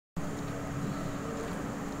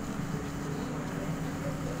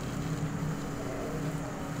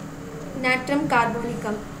Natrum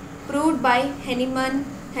carbonicum, proved by Henneman,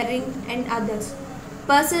 Herring and others.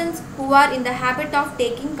 Persons who are in the habit of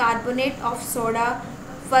taking carbonate of soda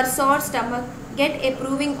for sore stomach get a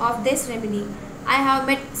proving of this remedy. I have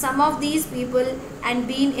met some of these people and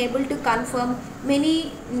been able to confirm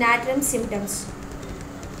many natrum symptoms.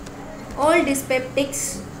 Old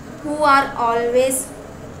dyspeptics who are always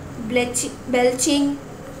belching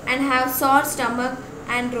and have sore stomach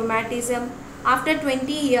and rheumatism. After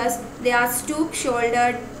 20 years, they are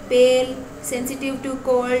stoop-shouldered, pale, sensitive to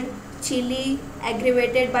cold, chilly,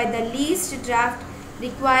 aggravated by the least draught,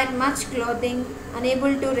 require much clothing,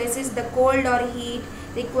 unable to resist the cold or heat,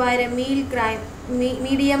 require a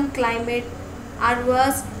medium climate, are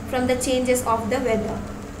worse from the changes of the weather.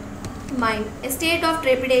 Mind. A state of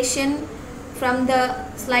trepidation from the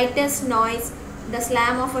slightest noise, the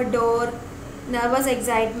slam of a door, nervous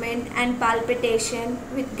excitement and palpitation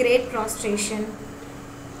with great prostration.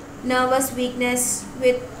 Nervous weakness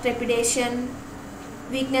with trepidation,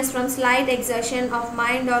 weakness from slight exertion of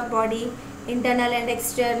mind or body, internal and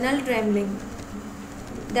external trembling.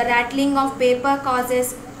 The rattling of paper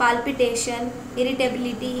causes palpitation,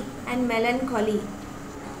 irritability and melancholy.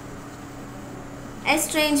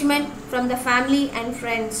 Estrangement from the family and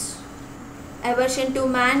friends. Aversion to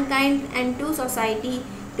mankind and to society,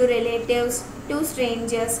 to relatives, to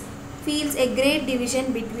strangers, feels a great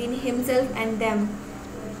division between himself and them.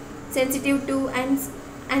 Sensitive to and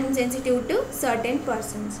insensitive to certain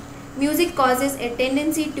persons. Music causes a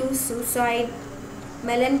tendency to suicide,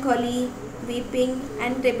 melancholy, weeping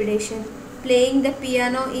and trepidation. Playing the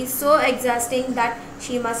piano is so exhausting that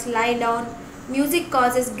she must lie down. Music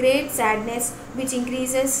causes great sadness which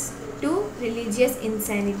increases to religious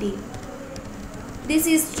insanity. This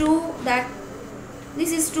is true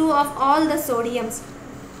of all the sodiums,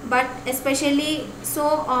 but especially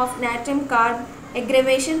so of natrum carb,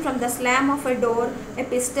 aggravation from the slam of a door, a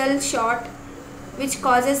pistol shot, which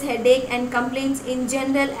causes headache and complaints in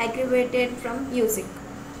general aggravated from music.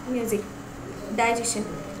 Digestion.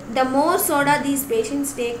 The more soda these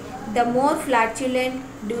patients take, the more flatulent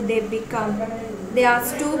do they become. They are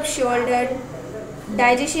stoop-shouldered,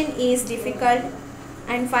 digestion is difficult,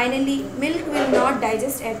 and finally milk will not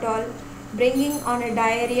digest at all, bringing on a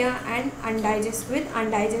diarrhea and undigested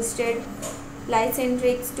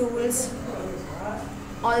lycanthric stools.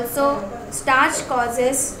 Also, starch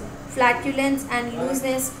causes flatulence and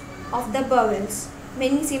looseness of the bowels.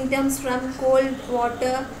 Many symptoms from cold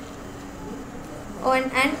water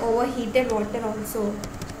and overheated water also.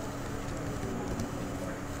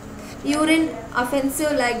 Urine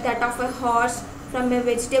offensive like that of a horse from a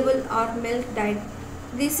vegetable or milk diet.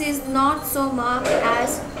 This is not so marked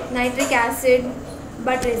as nitric acid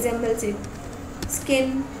but resembles it.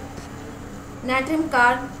 Skin. Natrum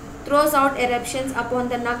carb throws out eruptions upon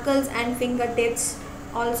the knuckles and fingertips,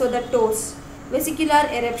 also the toes. Vesicular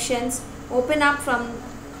eruptions open up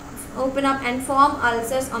and form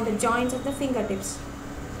ulcers on the joints of the fingertips.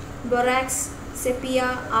 Borax,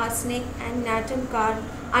 sepia, arsenic and natrum carb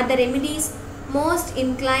are the remedies most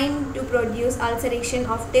inclined to produce ulceration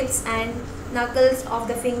of tips and knuckles of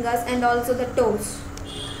the fingers and also the toes.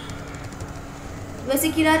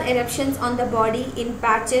 Vesicular eruptions on the body in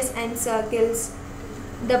patches and circles.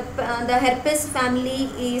 The herpes family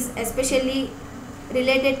is especially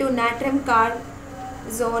related to natrum carb,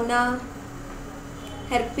 zona,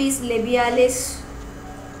 herpes labialis,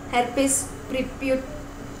 herpes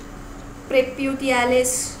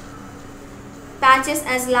preputialis, patches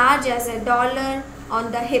as large as $1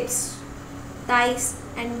 on the hips, thighs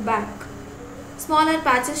and back. Smaller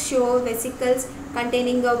patches show vesicles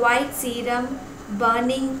containing a white serum,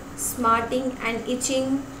 burning, smarting and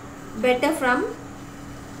itching, better from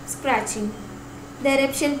scratching. The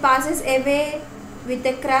eruption passes away with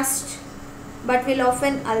a crust but will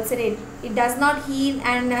often ulcerate. It does not heal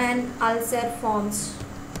and an ulcer forms.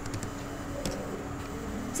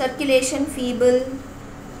 Circulation feeble,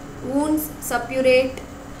 wounds suppurate,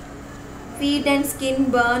 feet and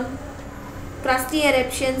skin burn, crusty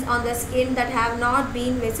eruptions on the skin that have not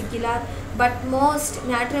been vesicular, but most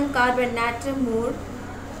natrum carb and natrum mood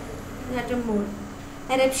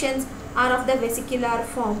eruptions are of the vesicular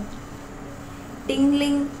form.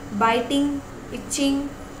 Tingling, biting, itching,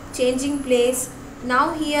 changing place,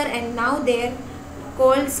 now here and now there,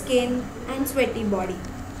 cold skin and sweaty body.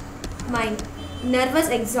 Mind. Nervous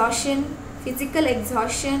exhaustion, physical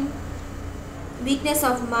exhaustion, weakness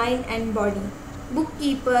of mind and body.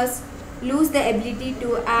 Bookkeepers lose the ability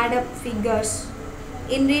to add up figures.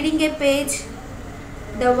 In reading a page,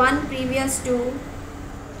 the one previous to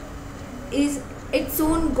it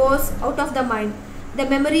soon goes out of the mind. The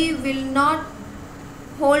memory will not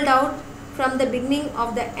hold out from the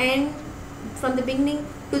beginning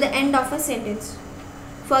to the end of a sentence.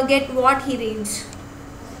 Forget what he reads.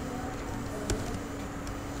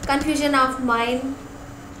 Confusion of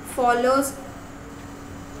follows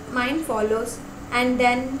mind follows, and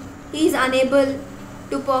then he is unable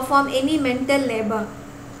to perform any mental labor.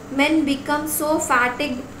 Men become so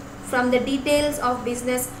fatigued from the details of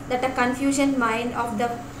business that a confusion of the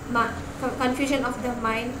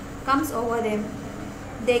mind comes over them.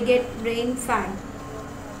 They get brain fag.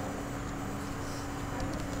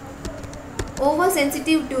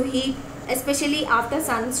 Oversensitive to heat, especially after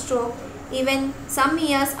sunstroke, even some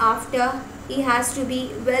years after, he has to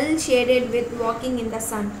be well shaded with walking in the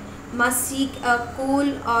sun. Must seek a cool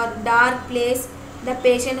or dark place. The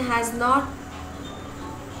patient has not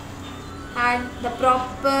had the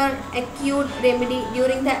proper acute remedy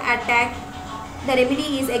during the attack. The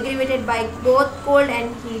remedy is aggravated by both cold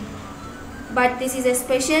and heat. But this is a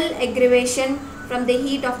special aggravation from the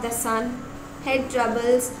heat of the sun. Head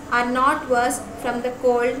troubles are not worse from the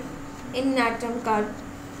cold in Natrum Carb.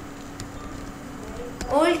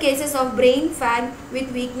 Old cases of brain fag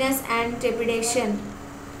with weakness and trepidation.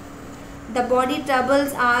 The body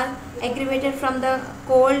troubles are aggravated from the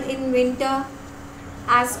cold in winter,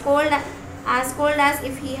 as cold as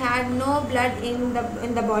if he had no blood in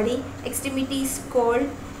the body. Extremities cold,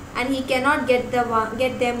 and he cannot get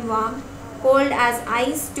them warm. Cold as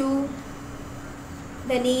ice to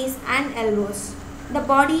the knees and elbows. The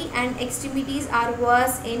body and extremities are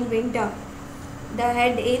worse in winter, the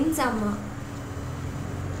head in summer.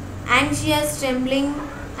 Anxious, trembling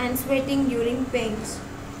and sweating during pains.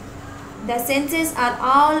 The senses are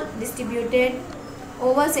all distributed.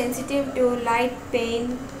 Oversensitive to light,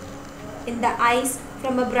 pain in the eyes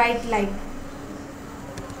from a bright light.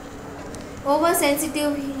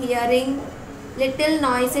 Oversensitive hearing. Little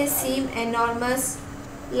noises seem enormous,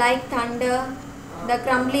 like thunder. The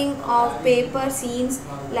crumbling of paper seems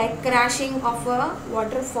like crashing of a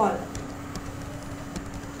waterfall.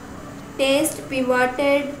 Taste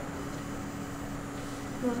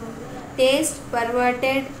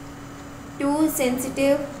perverted, too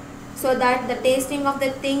sensitive, so that the tasting of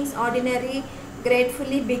the things ordinary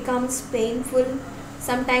gratefully becomes painful.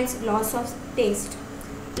 Sometimes loss of taste,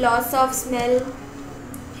 loss of smell,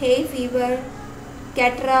 hay fever,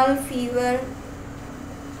 catarrhal fever.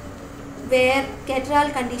 Where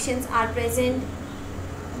catarrhal conditions are present,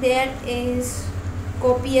 there is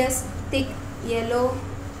copious, thick, yellow,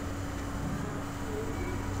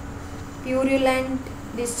 purulent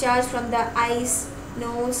discharge from the eyes,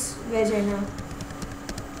 nose, vagina.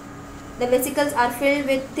 The vesicles are filled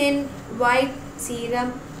with thin, white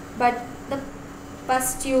serum, but the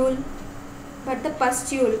pustule,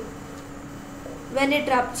 when it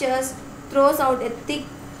ruptures, throws out a thick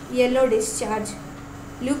yellow discharge.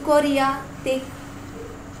 Leukorrhea, thick,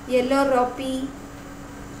 yellow-ropey,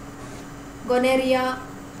 gonorrhea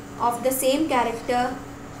of the same character,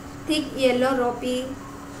 thick yellow-ropey,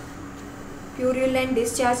 purulent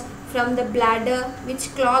discharge from the bladder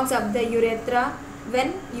which clogs up the urethra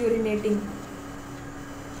when urinating.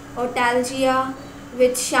 Otalgia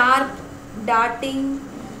with sharp, darting,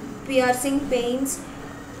 piercing pains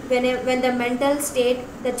when the mental state,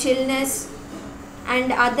 the chillness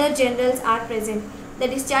and other generals are present. The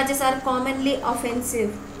discharges are commonly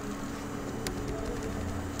offensive.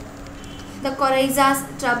 The coryzas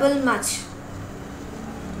trouble much.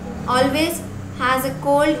 Always has a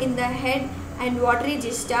cold in the head, and watery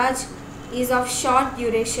discharge is of short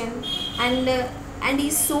duration and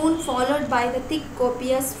is soon followed by the thick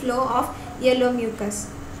copious flow of yellow mucus.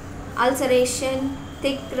 Ulceration,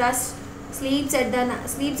 thick crust, sleeps at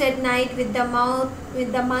night with the mouth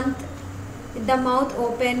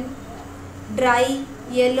open. Dry,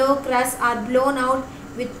 yellow crusts are blown out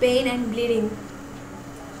with pain and bleeding.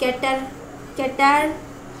 Catarrh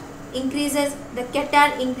increases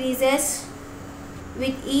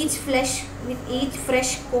with each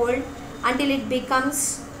fresh cold until it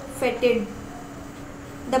becomes fetid.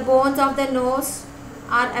 The bones of the nose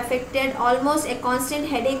are affected. Almost a constant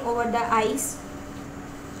headache over the eyes.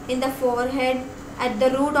 In the forehead, at the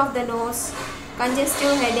root of the nose,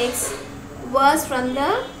 congestive headaches, worse from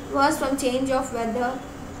change of weather,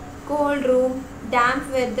 cold room,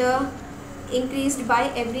 damp weather, increased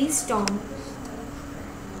by every storm.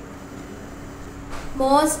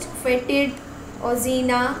 Most fetid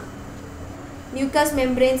ozena, mucous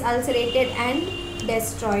membranes ulcerated and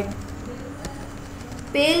destroyed.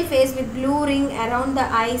 Pale face with blue ring around the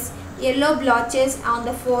eyes, yellow blotches on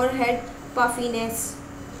the forehead, puffiness.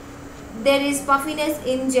 There is puffiness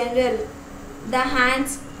in general. The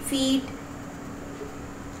hands, feet,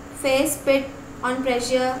 face pit on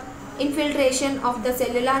pressure, infiltration of the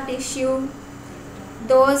cellular tissue,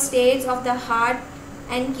 those states of the heart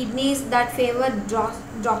and kidneys that favor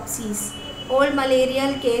dropsies, old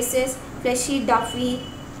malarial cases, fleshy duffy,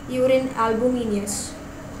 urine albuminous,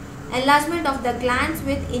 enlargement of the glands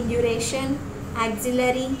with induration,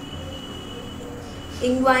 axillary,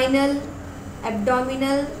 inguinal,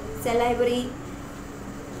 abdominal, salivary,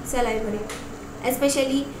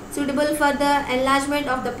 especially suitable for the enlargement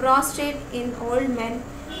of the prostate in old men,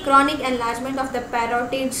 chronic enlargement of the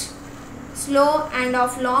parotids, slow and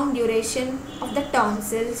of long duration of the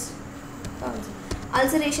tonsils,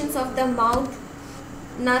 ulcerations of the mouth,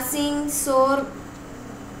 nursing sore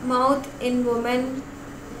mouth in women,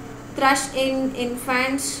 thrush in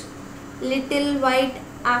infants, little white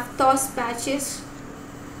aphthous patches,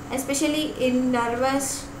 especially in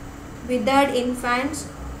nervous, withered infants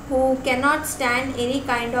who cannot stand any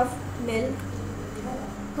kind of milk,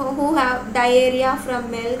 who have diarrhea from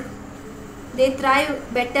milk. They thrive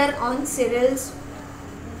better on cereals,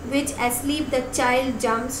 which asleep the child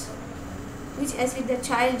jumps,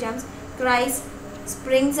 cries,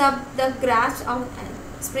 springs up and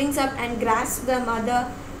grasps the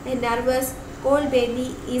mother. A nervous, cold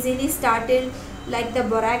baby easily startled like the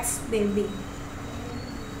borax baby.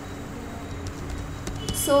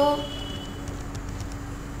 So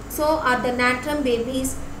are the Natrum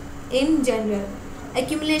babies in general.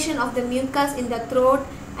 Accumulation of the mucus in the throat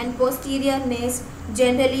and posterior nares,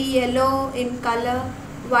 generally yellow in color,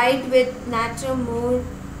 white with Natrum mood.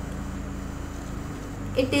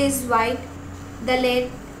 It is white. The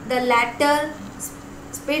latter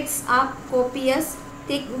spits up copious,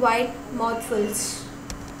 thick white mouthfuls.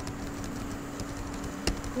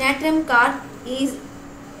 Natrum carb is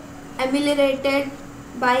ameliorated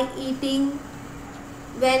by eating.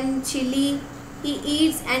 When chilly, he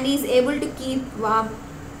eats and is able to keep warm.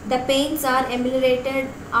 The pains are ameliorated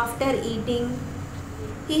after eating.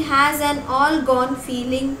 He has an all gone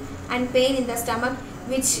feeling and pain in the stomach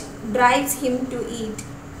which drives him to eat.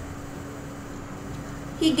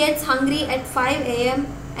 He gets hungry at 5 am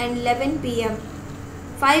and 11 pm.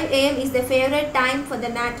 5 am is the favorite time for the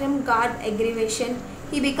Natrum guard aggravation.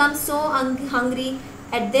 He becomes so hungry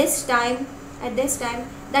at this time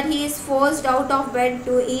that he is forced out of bed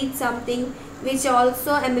to eat something, which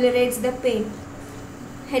also ameliorates the pain.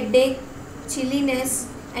 Headache, chilliness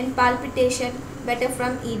and palpitation better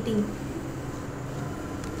from eating.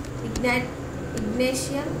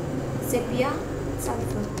 Ignatia, sepia,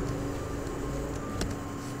 sulfur.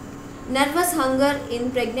 Nervous hunger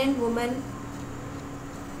in pregnant women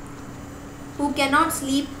who cannot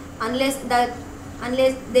sleep unless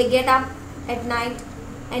they get up at night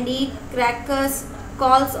and eat crackers,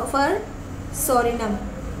 calls for sorinum.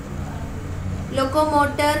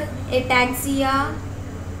 Locomotor ataxia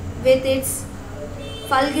with its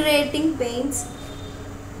fulgurating pains,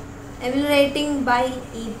 ameliorating by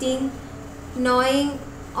eating, gnawing,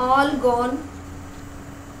 all gone,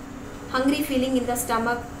 hungry feeling in the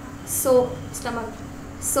stomach,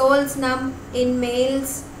 soles numb in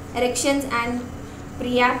males, erections and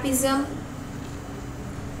priapism,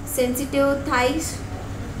 sensitive thighs,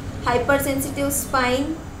 hypersensitive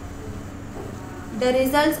spine, the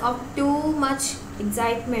results of too much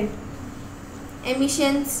excitement,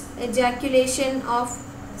 emissions, ejaculation of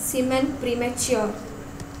semen premature,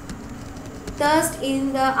 thirst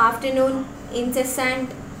in the afternoon,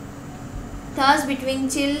 incessant, thirst between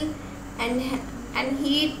chill and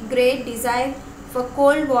heat, great desire for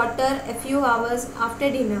cold water a few hours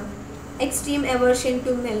after dinner, extreme aversion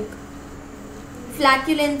to milk,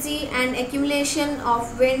 flatulency and accumulation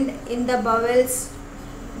of wind in the bowels,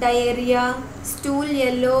 diarrhea, stool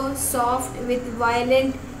yellow, soft with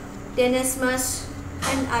violent tenesmus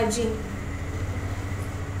and urging.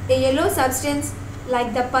 A yellow substance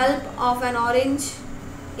like the pulp of an orange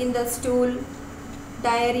in the stool,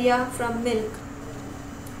 diarrhea from milk.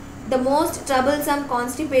 The most troublesome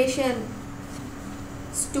constipation,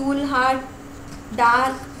 stool hard,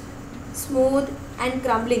 dark, smooth and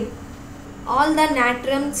crumbling. All the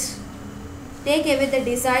natrums take away the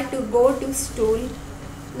desire to go to stool,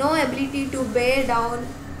 no ability to bear down,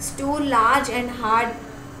 stool large and hard,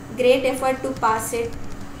 great effort to pass it.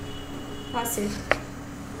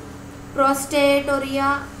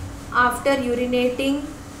 Prostaturia after urinating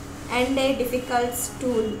and a difficult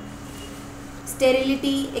stool.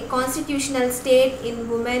 Sterility, a constitutional state in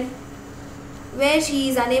woman where she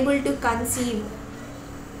is unable to conceive.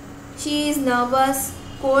 She is nervous,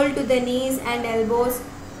 cold to the knees and elbows,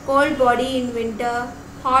 cold body in winter,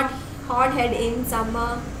 hot head in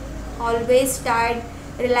summer, always tired,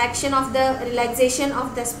 relaxation of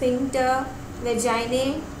the sphincter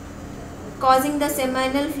vaginae, causing the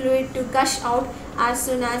seminal fluid to gush out as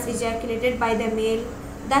soon as ejaculated by the male,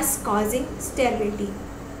 thus causing sterility.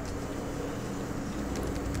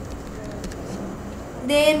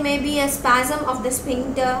 There may be a spasm of the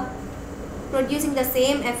sphincter producing the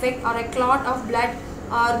same effect, or a clot of blood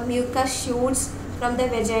or mucus shoots from the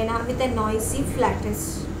vagina with a noisy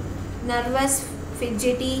flatus. Nervous,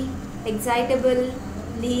 fidgety, excitable,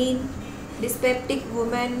 lean, dyspeptic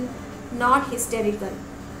woman, not hysterical.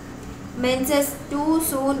 Menses too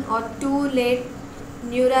soon or too late,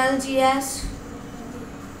 neuralgias,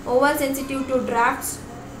 oversensitive to drafts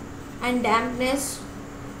and dampness,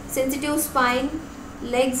 sensitive spine,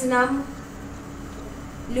 legs numb,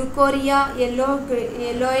 leukorrhea,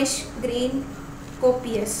 yellowish green,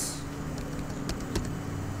 copious.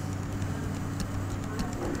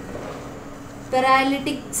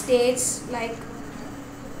 Paralytic states like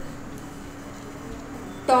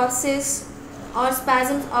ptosis or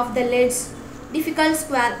spasms of the lids, difficult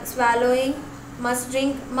swallowing, must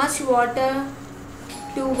drink much water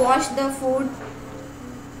to wash the food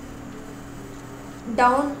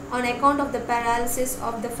down on account of the paralysis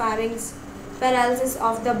of the pharynx, paralysis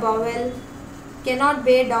of the bowel, cannot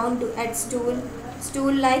bear down at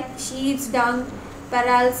stool like sheep's dung,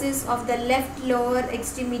 paralysis of the left lower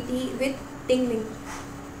extremity with tingling,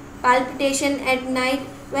 palpitation at night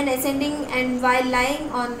when ascending and while lying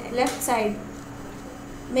on left side,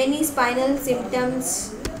 many spinal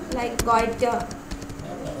symptoms like goiter,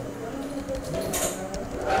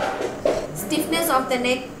 stiffness of the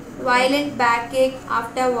neck, violent backache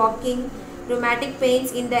after walking, rheumatic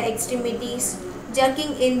pains in the extremities,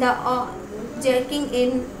 jerking in all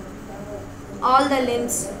the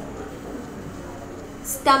limbs,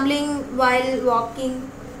 stumbling while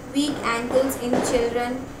walking, weak ankles in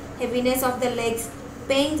children, heaviness of the legs,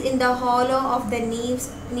 pains in the hollow of the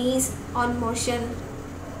knees on motion,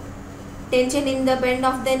 tension in the bend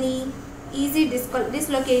of the knee, easy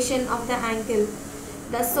dislocation of the ankle,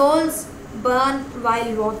 the soles burn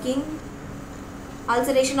while walking,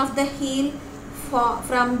 ulceration of the heel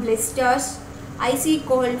from blisters, icy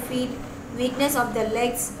cold feet, weakness of the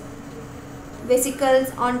legs, vesicles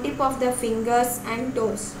on tip of the fingers and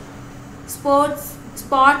toes, spots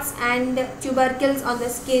and tubercles on the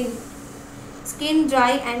skin, skin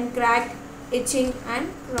dry and cracked, itching and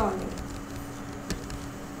crawling.